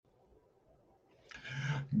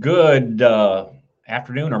Good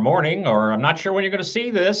afternoon or morning, or I'm not sure when you're going to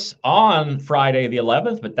see this on Friday the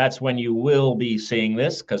 11th, but that's when you will be seeing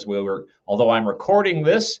this because although I'm recording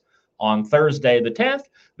this on Thursday the 10th,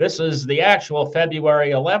 this is the actual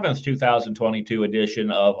February 11th, 2022 edition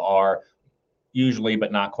of our usually,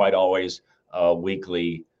 but not quite always,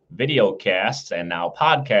 weekly video casts and now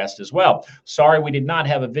podcast as well. Sorry we did not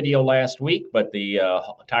have a video last week, but the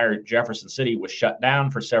entire Jefferson City was shut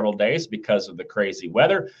down for several days because of the crazy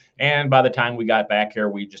weather. And by the time we got back here,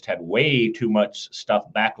 we just had way too much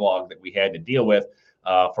stuff backlogged that we had to deal with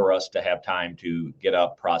for us to have time to get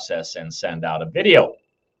up, process, and send out a video.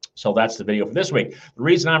 So that's the video for this week. The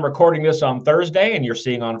reason I'm recording this on Thursday and you're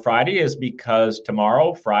seeing on Friday is because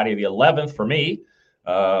tomorrow, Friday the 11th for me,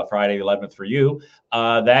 Friday the 11th for you,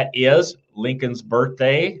 that is Lincoln's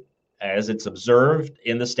birthday as it's observed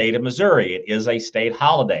in the state of Missouri. It is a state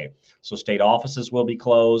holiday. So state offices will be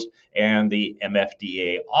closed and the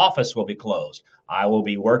MFDA office will be closed. I will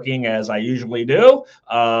be working as I usually do,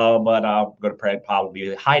 but I'm going to probably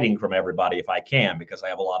be hiding from everybody if I can because I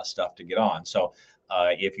have a lot of stuff to get on. So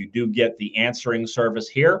if you do get the answering service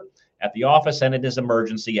here at the office and it is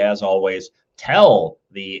emergency, as always, tell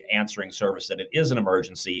the answering service that it is an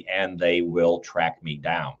emergency and they will track me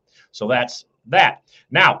down. So that's that.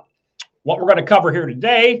 Now, what we're going to cover here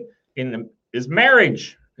today is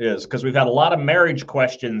marriage, because we've had a lot of marriage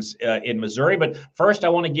questions in Missouri. But first, I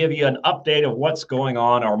want to give you an update of what's going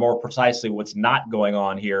on, or more precisely, what's not going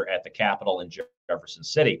on here at the Capitol in Jefferson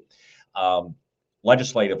City,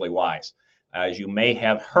 legislatively wise. As you may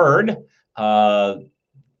have heard,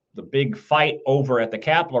 the big fight over at the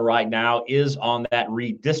Capitol right now is on that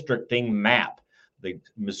redistricting map, the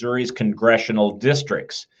Missouri's congressional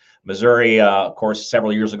districts. Missouri, of course,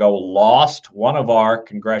 several years ago lost one of our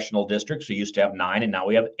congressional districts. We used to have 9, and now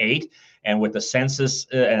we have 8. And with the census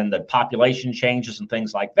and the population changes and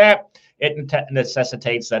things like that, it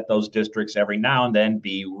necessitates that those districts every now and then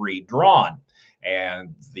be redrawn.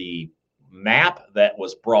 And the map that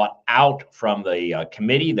was brought out from the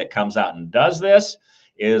committee that comes out and does this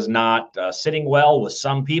is not sitting well with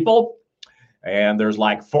some people. And there's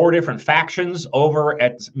like 4 different factions over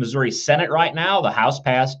at Missouri Senate right now. The House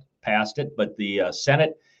passed it, but the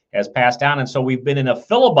Senate has passed down. And so we've been in a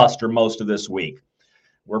filibuster most of this week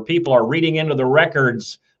where people are reading into the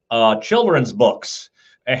records children's books.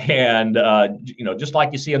 And, just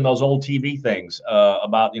like you see in those old TV things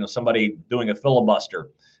about, somebody doing a filibuster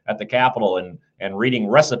at the Capitol and reading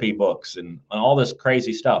recipe books and all this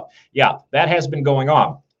crazy stuff. Yeah, that has been going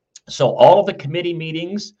on. So all of the committee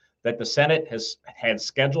meetings that the Senate has had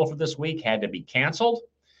scheduled for this week had to be canceled.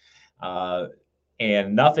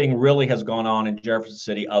 And nothing really has gone on in Jefferson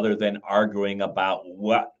City other than arguing about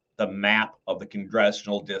what the map of the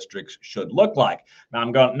congressional districts should look like. Now,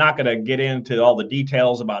 I'm not going to get into all the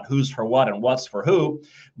details about who's for what and what's for who,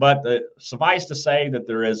 but suffice to say that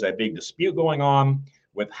there is a big dispute going on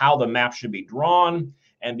with how the map should be drawn.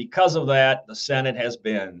 And because of that, the Senate has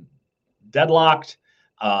been deadlocked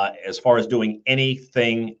as far as doing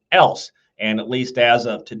anything else. And at least as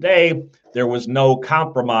of today, there was no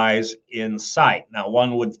compromise in sight. Now,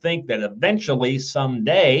 one would think that eventually,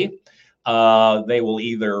 someday, they will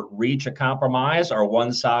either reach a compromise or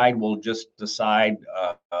one side will just decide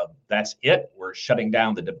that's it. We're shutting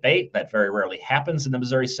down the debate. That very rarely happens in the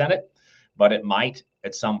Missouri Senate, but it might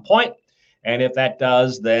at some point. And if that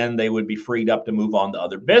does, then they would be freed up to move on to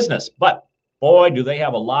other business. But boy, do they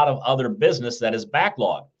have a lot of other business that is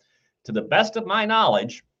backlogged. To the best of my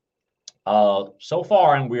knowledge, so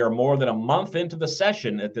far, and we are more than a month into the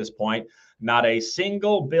session at this point, not a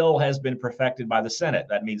single bill has been perfected by the Senate.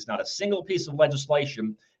 That means not a single piece of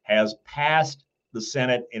legislation has passed the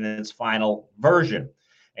Senate in its final version.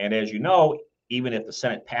 And as you know, even if the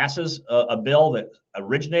Senate passes a bill that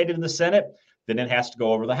originated in the Senate, then it has to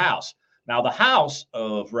go over the House. Now, the House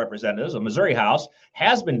of Representatives, the Missouri House,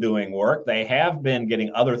 has been doing work. They have been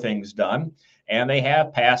getting other things done, and they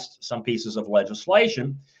have passed some pieces of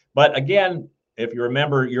legislation. But again, if you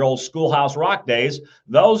remember your old Schoolhouse Rock days,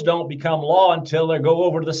 those don't become law until they go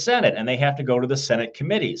over to the Senate, and they have to go to the Senate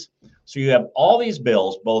committees. So you have all these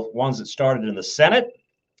bills, both ones that started in the Senate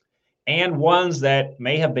and ones that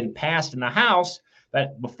may have been passed in the House,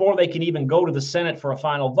 that before they can even go to the Senate for a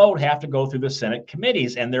final vote, have to go through the Senate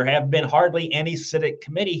committees. And there have been hardly any Senate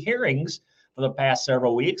committee hearings for the past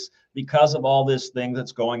several weeks because of all this thing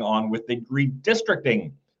that's going on with the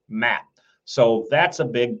redistricting map. So that's a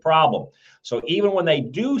big problem. So even when they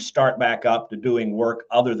do start back up to doing work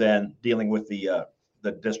other than dealing with the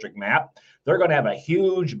district map, they're going to have a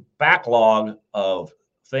huge backlog of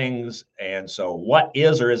things. And so what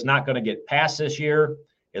is or is not going to get passed this year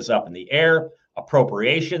is up in the air.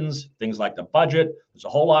 appropriations, things like the budget. There's a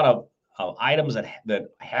whole lot of items that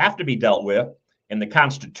have to be dealt with. In the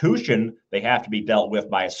Constitution, they have to be dealt with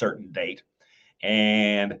by a certain date.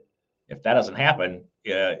 And if that doesn't happen,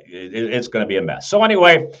 it's going to be a mess. So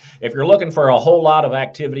anyway, if you're looking for a whole lot of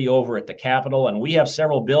activity over at the Capitol, and we have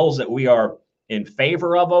several bills that we are in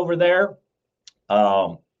favor of over there,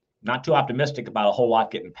 not too optimistic about a whole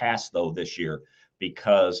lot getting passed, though, this year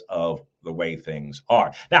because of the way things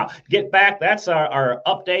are. Now, get back. That's our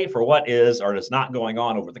update for what is or is not going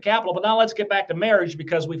on over at the Capitol. But now let's get back to marriage,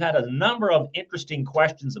 because we've had a number of interesting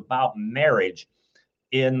questions about marriage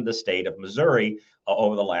in the state of Missouri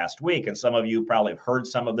over the last week. And some of you probably have heard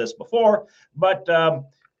some of this before, but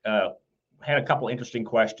had a couple interesting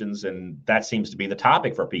questions, and that seems to be the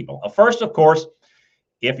topic for people. First, of course,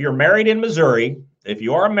 if you're married in Missouri, if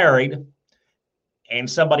you are married and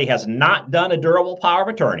somebody has not done a durable power of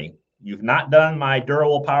attorney, you've not done my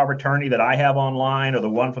durable power of attorney that I have online or the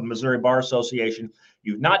one from the Missouri Bar Association,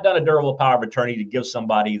 you've not done a durable power of attorney to give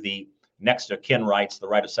somebody the next of kin rights, the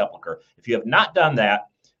right of sepulcher. If you have not done that,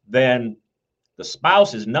 then the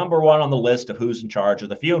spouse is number one on the list of who's in charge of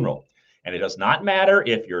the funeral. And it does not matter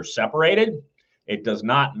if you're separated. It does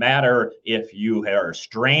not matter if you are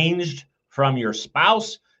estranged from your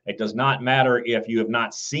spouse. It does not matter if you have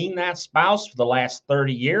not seen that spouse for the last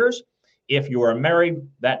 30 years. If you are married,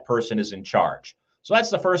 that person is in charge. So that's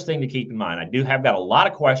the first thing to keep in mind. I have got a lot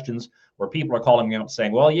of questions where people are calling me up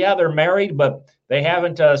saying, well, yeah, they're married, but they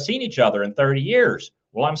haven't seen each other in 30 years.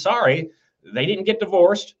 Well, I'm sorry. They didn't get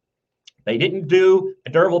divorced. They didn't do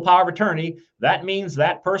a durable power of attorney. That means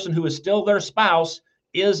that person who is still their spouse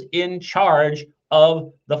is in charge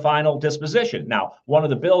of the final disposition. Now, one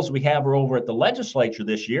of the bills we have over at the legislature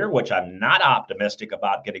this year, which I'm not optimistic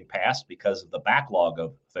about getting passed because of the backlog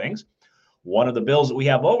of things, one of the bills that we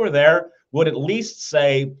have over there would at least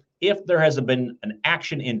say if there has been an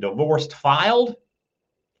action in divorce filed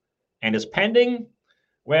and is pending,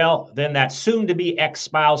 well, then that soon-to-be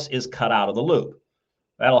ex-spouse is cut out of the loop.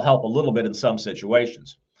 That'll help a little bit in some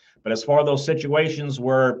situations. But as far as those situations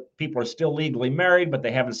where people are still legally married, but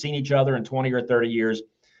they haven't seen each other in 20 or 30 years,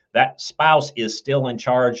 that spouse is still in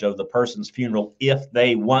charge of the person's funeral if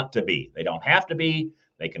they want to be. They don't have to be.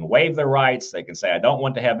 They can waive their rights. They can say, I don't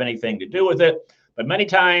want to have anything to do with it. But many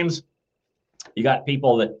times you got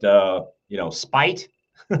people that, spite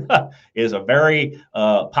is a very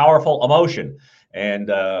powerful emotion.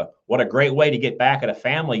 And what a great way to get back at a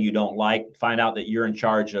family you don't like, find out that you're in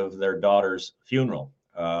charge of their daughter's funeral.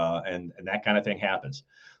 And that kind of thing happens.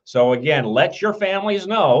 So again, let your families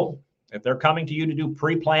know if they're coming to you to do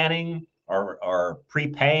pre-planning or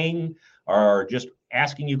prepaying or just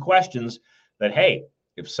asking you questions that, hey,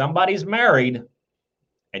 if somebody's married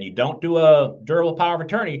and you don't do a durable power of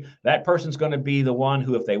attorney, that person's going to be the one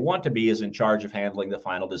who, if they want to be, is in charge of handling the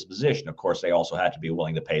final disposition. Of course, they also have to be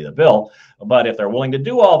willing to pay the bill. But if they're willing to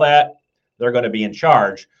do all that, they're going to be in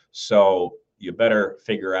charge. So you better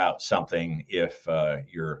figure out something if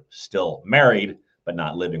you're still married but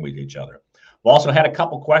not living with each other. We also had a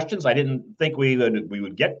couple questions. I didn't think we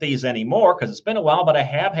would get these anymore because it's been a while, but I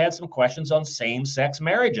have had some questions on same-sex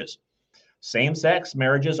marriages. Same-sex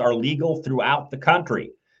marriages are legal throughout the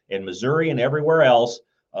country. In Missouri and everywhere else,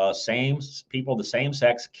 people of the same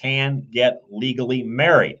sex can get legally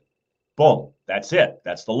married. Boom, that's it.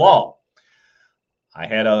 That's the law. I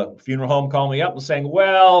had a funeral home call me up and saying,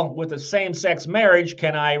 well, with a same-sex marriage,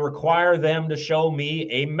 can I require them to show me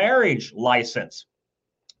a marriage license?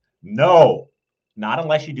 No, not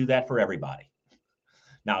unless you do that for everybody.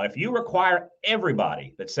 Now, if you require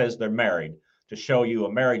everybody that says they're married to show you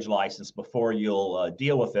a marriage license before you'll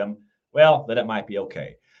deal with them, well, then it might be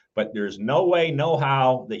okay. But there's no way, no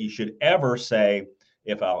how that you should ever say,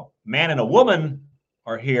 if a man and a woman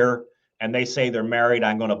are here and they say they're married,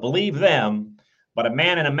 I'm going to believe them. But a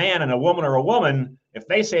man and a woman or a woman, if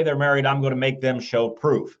they say they're married, I'm going to make them show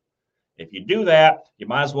proof. If you do that, you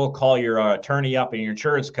might as well call your attorney up in your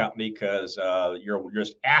insurance company because you're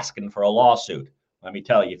just asking for a lawsuit. Let me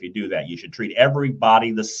tell you, if you do that, you should treat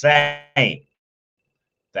everybody the same.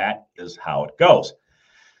 That is how it goes.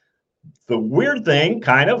 The weird thing,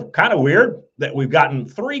 kind of weird, that we've gotten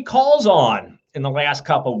 3 calls on in the last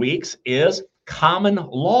couple of weeks is common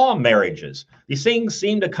law marriages. These things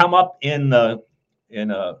seem to come up in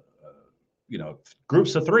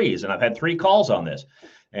groups of 3s, and I've had 3 calls on this.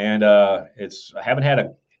 And I haven't had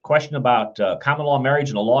a question about common law marriage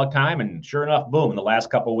in a long time, and sure enough, boom! In the last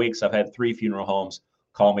couple of weeks, I've had 3 funeral homes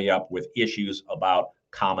call me up with issues about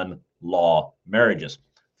common law marriages.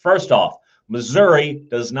 First off, Missouri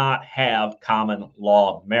does not have common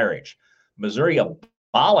law marriage. Missouri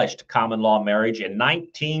abolished common law marriage in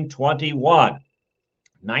 1921.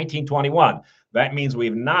 1921. That means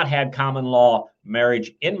we've not had common law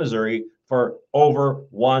marriage in Missouri for over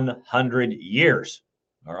 100 years.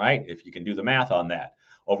 All right, if you can do the math on that.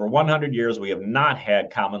 Over 100 years, we have not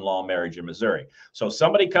had common law marriage in Missouri. So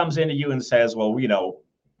somebody comes into you and says, well,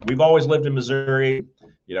 we've always lived in Missouri,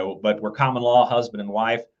 but we're common law husband and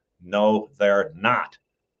wife. No, they're not.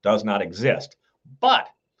 Does not exist. But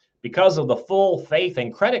because of the full faith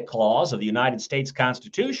and credit clause of the United States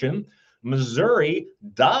Constitution, Missouri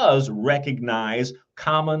does recognize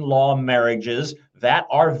common law marriages that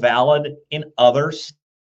are valid in other states.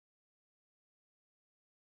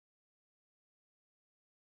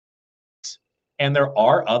 And there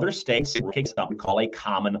are other states that we call a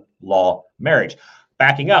common law marriage.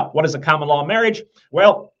 Backing up, what is a common law marriage?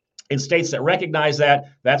 Well, in states that recognize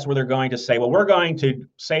that, that's where they're going to say, well, we're going to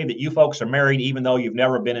say that you folks are married even though you've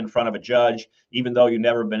never been in front of a judge, even though you've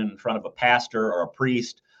never been in front of a pastor or a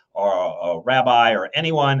priest or a rabbi or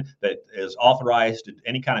anyone that is authorized,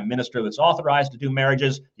 any kind of minister that's authorized to do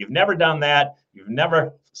marriages. You've never done that. You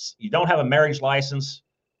don't have a marriage license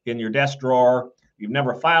in your desk drawer. You've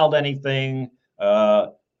never filed anything, as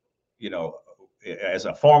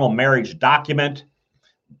a formal marriage document.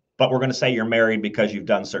 But we're going to say you're married because you've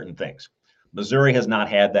done certain things. Missouri has not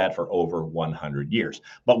had that for over 100 years.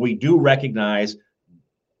 But we do recognize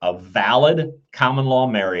a valid common law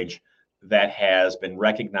marriage that has been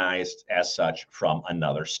recognized as such from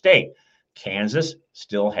another state. Kansas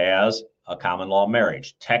still has a common law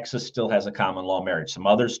marriage. Texas still has a common law marriage. Some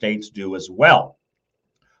other states do as well.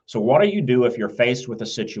 So what do you do if you're faced with a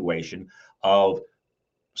situation of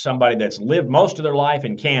somebody that's lived most of their life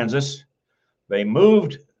in Kansas? They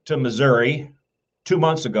moved to Missouri 2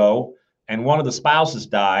 months ago, and one of the spouses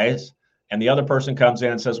dies, and the other person comes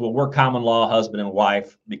in and says, well, we're common law husband and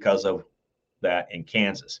wife because of that in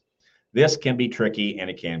Kansas. This can be tricky and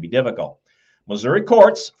it can be difficult. Missouri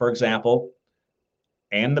courts, for example,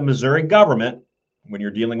 and the Missouri government, when you're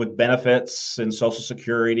dealing with benefits and Social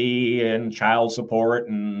Security and child support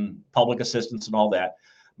and public assistance and all that,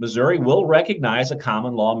 Missouri will recognize a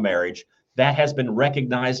common law marriage that has been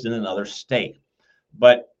recognized in another state.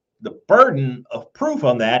 But the burden of proof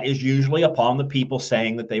on that is usually upon the people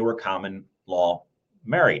saying that they were common law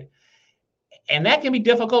married. And that can be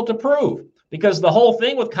difficult to prove because the whole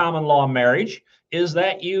thing with common law marriage is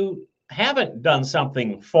that you haven't done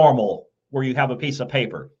something formal where you have a piece of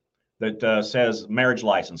paper that says marriage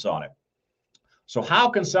license on it. So how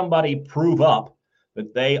can somebody prove up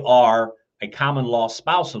that they are a common law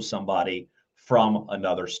spouse of somebody from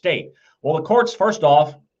another state? Well, the courts, first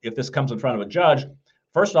off, if this comes in front of a judge,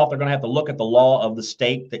 first off, they're going to have to look at the law of the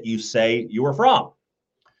state that you say you were from.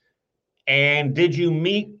 And did you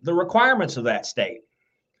meet the requirements of that state?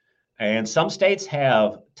 And some states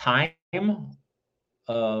have time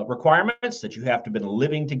requirements that you have to have been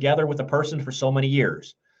living together with a person for so many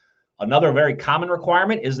years. Another very common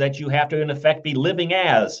requirement is that you have to, in effect, be living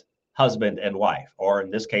as husband and wife, or in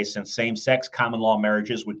this case, since same-sex common law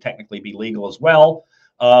marriages would technically be legal as well,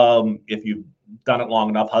 if you've done it long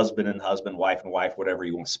enough, husband and husband, wife and wife, whatever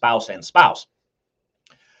you want, spouse and spouse.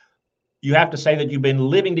 You have to say that you've been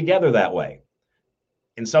living together that way.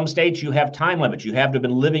 In some states, you have time limits. You have to have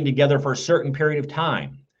been living together for a certain period of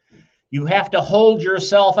time. You have to hold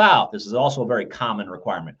yourself out. This is also a very common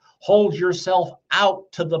requirement. Hold yourself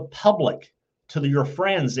out to the public, to your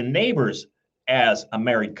friends and neighbors as a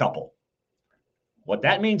married couple. What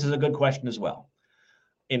that means is a good question as well.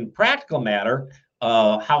 In practical matter,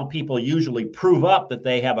 how people usually prove up that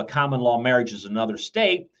they have a common law marriage as another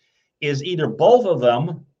state is either both of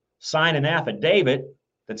them sign an affidavit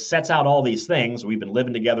that sets out all these things. We've been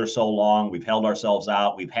living together so long, we've held ourselves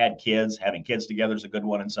out, we've had kids, having kids together is a good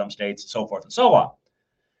one in some states, and so forth and so on.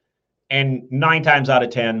 And 9 times out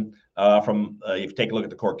of 10, if you take a look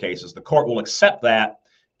at the court cases, the court will accept that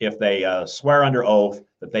if they swear under oath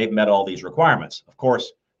that they've met all these requirements. Of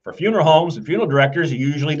course, for funeral homes and funeral directors, you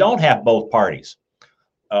usually don't have both parties.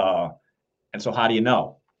 And so how do you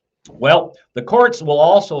know? Well, the courts will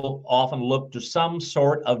also often look to some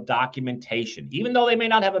sort of documentation, even though they may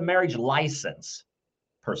not have a marriage license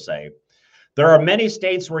per se. There are many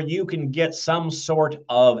states where you can get some sort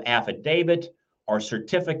of affidavit or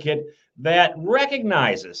certificate that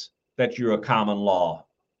recognizes that you're a common law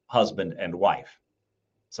husband and wife.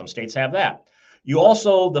 Some states have that.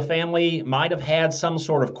 The family might have had some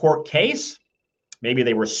sort of court case. Maybe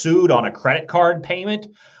they were sued on a credit card payment.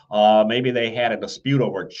 Maybe they had a dispute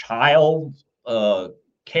over child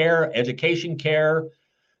care, education care,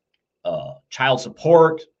 child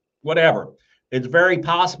support, whatever. It's very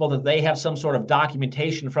possible that they have some sort of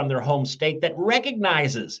documentation from their home state that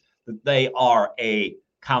recognizes that they are a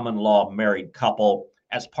common law married couple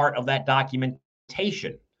as part of that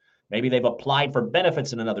documentation. Maybe they've applied for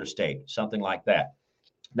benefits in another state, something like that.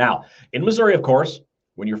 Now, in Missouri, of course,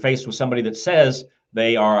 when you're faced with somebody that says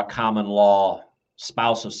they are a common law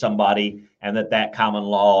spouse of somebody and that common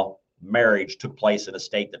law marriage took place in a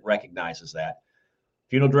state that recognizes that,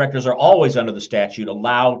 funeral directors are always under the statute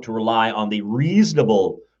allowed to rely on the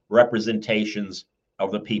reasonable representations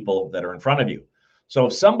of the people that are in front of you. So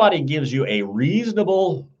if somebody gives you a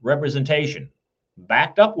reasonable representation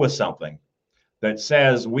backed up with something that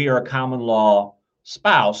says we are a common law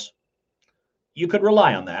spouse, you could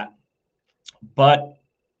rely on that. But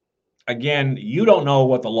again, you don't know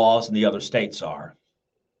what the laws in the other states are.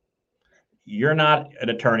 You're not an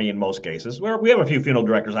attorney in most cases. We have a few funeral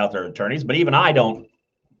directors out there, attorneys, but even I don't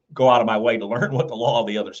go out of my way to learn what the law of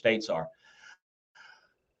the other states are.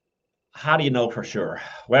 How do you know for sure?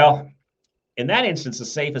 Well, in that instance, the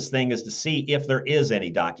safest thing is to see if there is any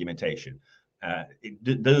documentation.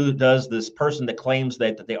 Does this person that claims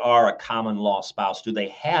that they are a common law spouse, do they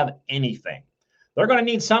have anything? They're going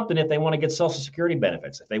to need something if they want to get Social Security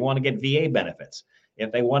benefits, if they want to get VA benefits,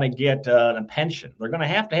 if they want to get a pension. They're going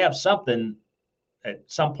to have something at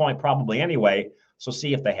some point, probably anyway, so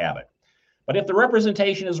see if they have it. But if the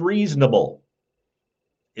representation is reasonable,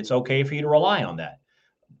 it's okay for you to rely on that.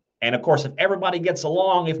 And of course, if everybody gets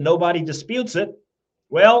along, if nobody disputes it,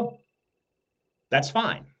 well, that's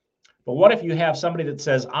fine. But what if you have somebody that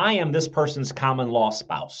says, I am this person's common law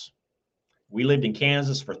spouse? We lived in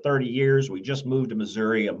Kansas for 30 years. We just moved to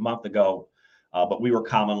Missouri a month ago, but we were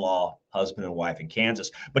common law husband and wife in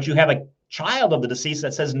Kansas. But you have a child of the deceased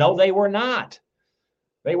that says, no, they were not.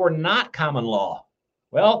 They were not common law.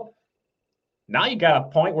 Well, now you got a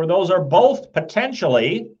point where those are both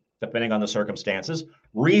potentially, depending on the circumstances,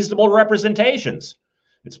 reasonable representations.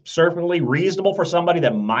 It's certainly reasonable for somebody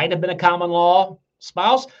that might have been a common law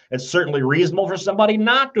spouse. It's certainly reasonable for somebody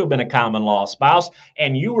not to have been a common law spouse.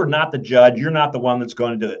 And you are not the judge. You're not the one that's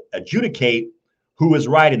going to adjudicate who is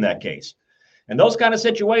right in that case. In those kind of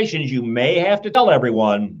situations, you may have to tell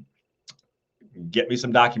everyone, get me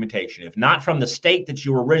some documentation. If not from the state that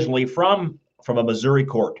you were originally from a Missouri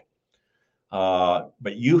court.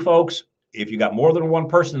 But you folks, if you got more than one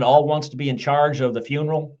person that all wants to be in charge of the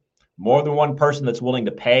funeral, more than one person that's willing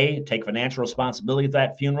to take financial responsibility at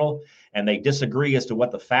that funeral, and they disagree as to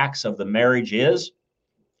what the facts of the marriage is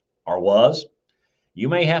or was, you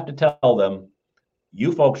may have to tell them,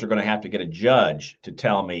 you folks are going to have to get a judge to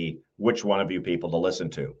tell me which one of you people to listen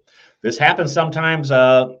to. This happens sometimes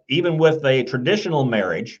even with a traditional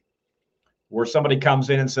marriage where somebody comes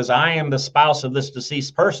in and says, I am the spouse of this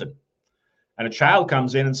deceased person. And a child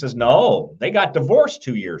comes in and says, no, they got divorced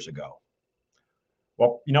 2 years ago.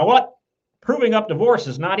 Well, you know what? Proving up divorce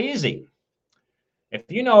is not easy. If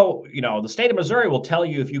you know, the state of Missouri will tell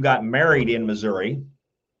you if you got married in Missouri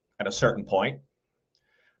at a certain point,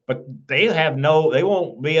 but they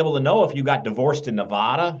won't be able to know if you got divorced in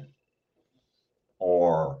Nevada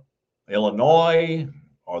or Illinois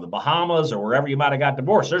or the Bahamas or wherever you might have got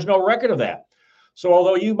divorced. There's no record of that. So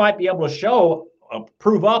although you might be able to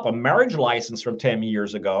prove up a marriage license from 10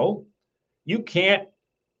 years ago, you can't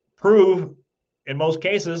prove in most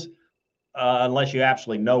cases, unless you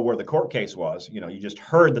actually know where the court case was, you just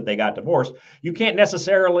heard that they got divorced. You can't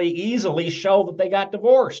necessarily easily show that they got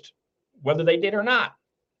divorced, whether they did or not.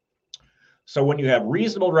 So when you have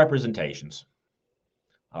reasonable representations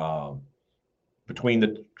between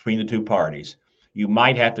the two parties, you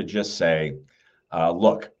might have to just say,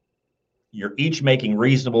 look, you're each making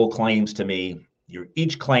reasonable claims to me. You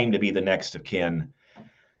each claim to be the next of kin.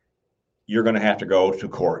 You're going to have to go to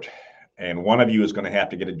court. And one of you is going to have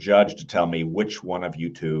to get a judge to tell me which one of you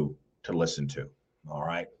two to listen to. All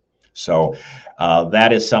right. So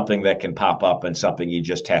that is something that can pop up and something you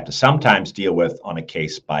just have to sometimes deal with on a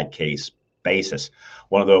case-by-case basis.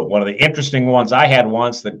 One of the interesting ones I had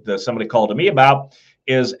once that somebody called to me about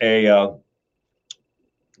is a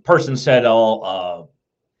person said, I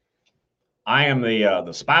am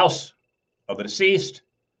the spouse of the deceased.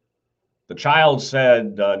 The child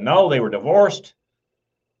said, no, they were divorced.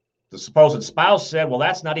 The supposed spouse said, well,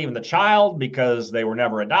 that's not even the child because they were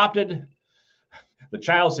never adopted. The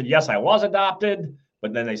child said, yes, I was adopted.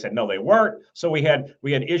 But then they said, no, they weren't. So we had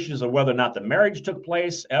issues of whether or not the marriage took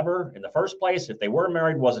place ever in the first place. If they were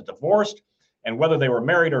married, was it divorced? And whether they were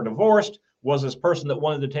married or divorced, was this person that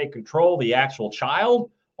wanted to take control the actual child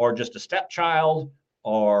or just a stepchild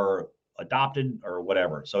or adopted or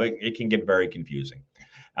whatever? So it can get very confusing.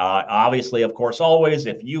 Obviously, of course, always,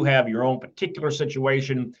 if you have your own particular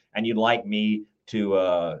situation and you'd like me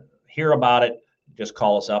to hear about it, just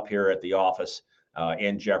call us up here at the office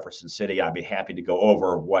in Jefferson City, I'd be happy to go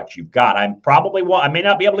over what you've got. I may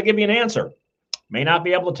not be able to give you an answer, may not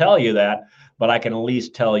be able to tell you that, but I can at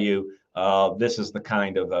least tell you this is the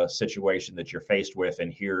kind of situation that you're faced with,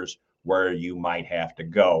 and here's where you might have to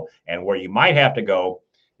go. And where you might have to go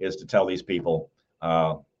is to tell these people,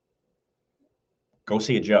 go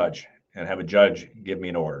see a judge and have a judge give me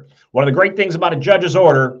an order. One of the great things about a judge's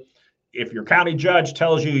order, if your county judge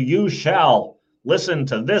tells you, you shall listen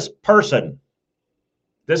to this person,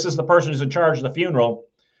 this is the person who's in charge of the funeral,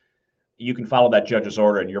 you can follow that judge's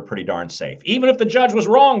order and you're pretty darn safe. Even if the judge was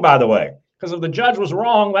wrong, by the way, because if the judge was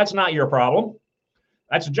wrong, that's not your problem.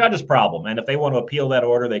 That's a judge's problem. And if they want to appeal that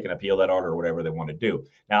order, they can appeal that order or whatever they want to do.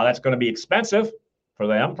 Now, that's going to be expensive for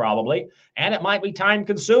them, probably, and it might be time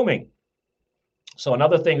consuming. So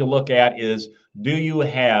another thing to look at is, do you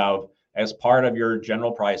have, as part of your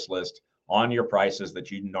general price list on your prices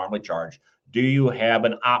that you normally charge, do you have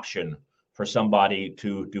an option for somebody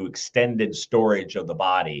to do extended storage of the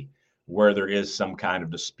body where there is some kind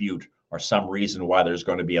of dispute or some reason why there's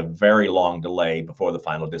going to be a very long delay before the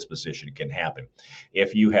final disposition can happen?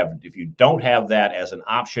 If you don't have that as an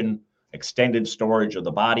option, extended storage of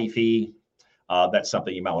the body fee, that's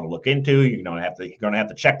something you might want to look into. You're going to have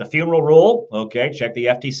to check the funeral rule. Okay, check the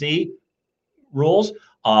FTC rules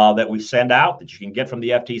that we send out that you can get from the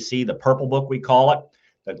FTC, the purple book we call it,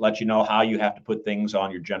 that lets you know how you have to put things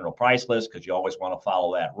on your general price list, because you always want to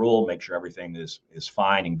follow that rule, make sure everything is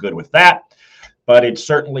fine and good with that. But it's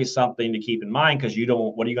certainly something to keep in mind, because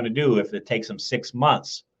what are you going to do if it takes them 6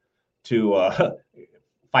 months to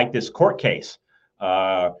fight this court case?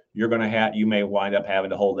 You may wind up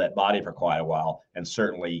having to hold that body for quite a while, and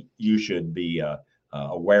certainly you should be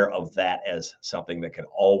aware of that as something that can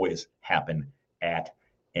always happen at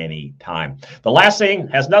any time. The last thing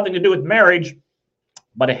has nothing to do with marriage,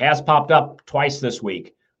 but it has popped up twice this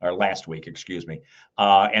week, or last week, excuse me,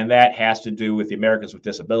 and that has to do with the Americans with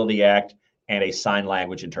Disability Act and a sign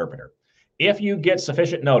language interpreter. If you get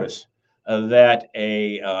sufficient notice that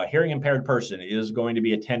a hearing impaired person is going to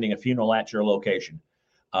be attending a funeral at your location,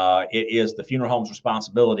 it is the funeral home's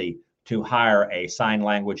responsibility to hire a sign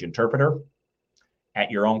language interpreter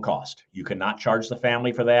at your own cost. You cannot charge the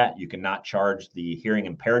family for that. You cannot charge the hearing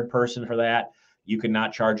impaired person for that. You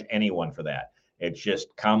cannot charge anyone for that. It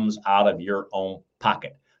just comes out of your own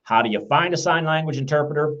pocket. How do you find a sign language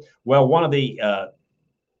interpreter? Well, one of the, of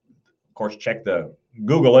course,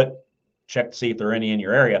 Google it, check to see if there are any in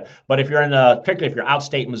your area. But if you're particularly if you're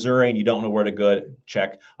outstate Missouri and you don't know where to go,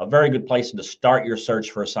 check. A very good place to start your search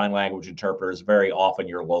for a sign language interpreter is very often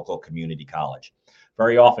your local community college.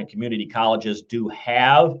 Very often community colleges do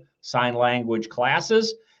have sign language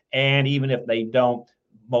classes, and even if they don't,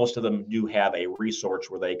 most of them do have a resource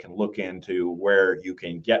where they can look into where you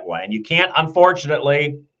can get one. And you can't,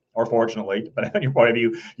 unfortunately, or fortunately, depending on your point of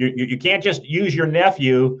view, you can't just use your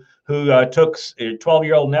nephew who took a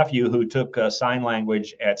 12-year-old nephew who took sign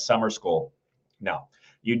language at summer school. No,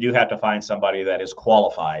 you do have to find somebody that is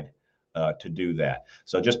qualified to do that.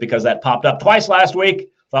 So just because that popped up twice last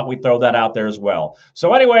week, thought we'd throw that out there as well.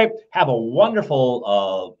 So anyway, have a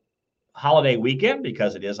wonderful holiday weekend,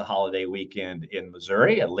 because it is a holiday weekend in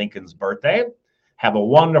Missouri at Lincoln's birthday. Have a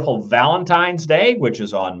wonderful Valentine's Day, which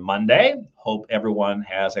is on Monday. Hope everyone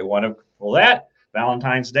has a wonderful that.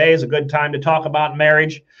 Valentine's Day is a good time to talk about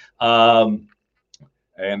marriage. And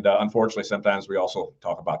unfortunately, sometimes we also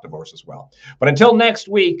talk about divorce as well. But until next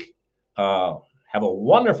week, have a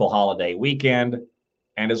wonderful holiday weekend.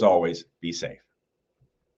 And as always, be safe.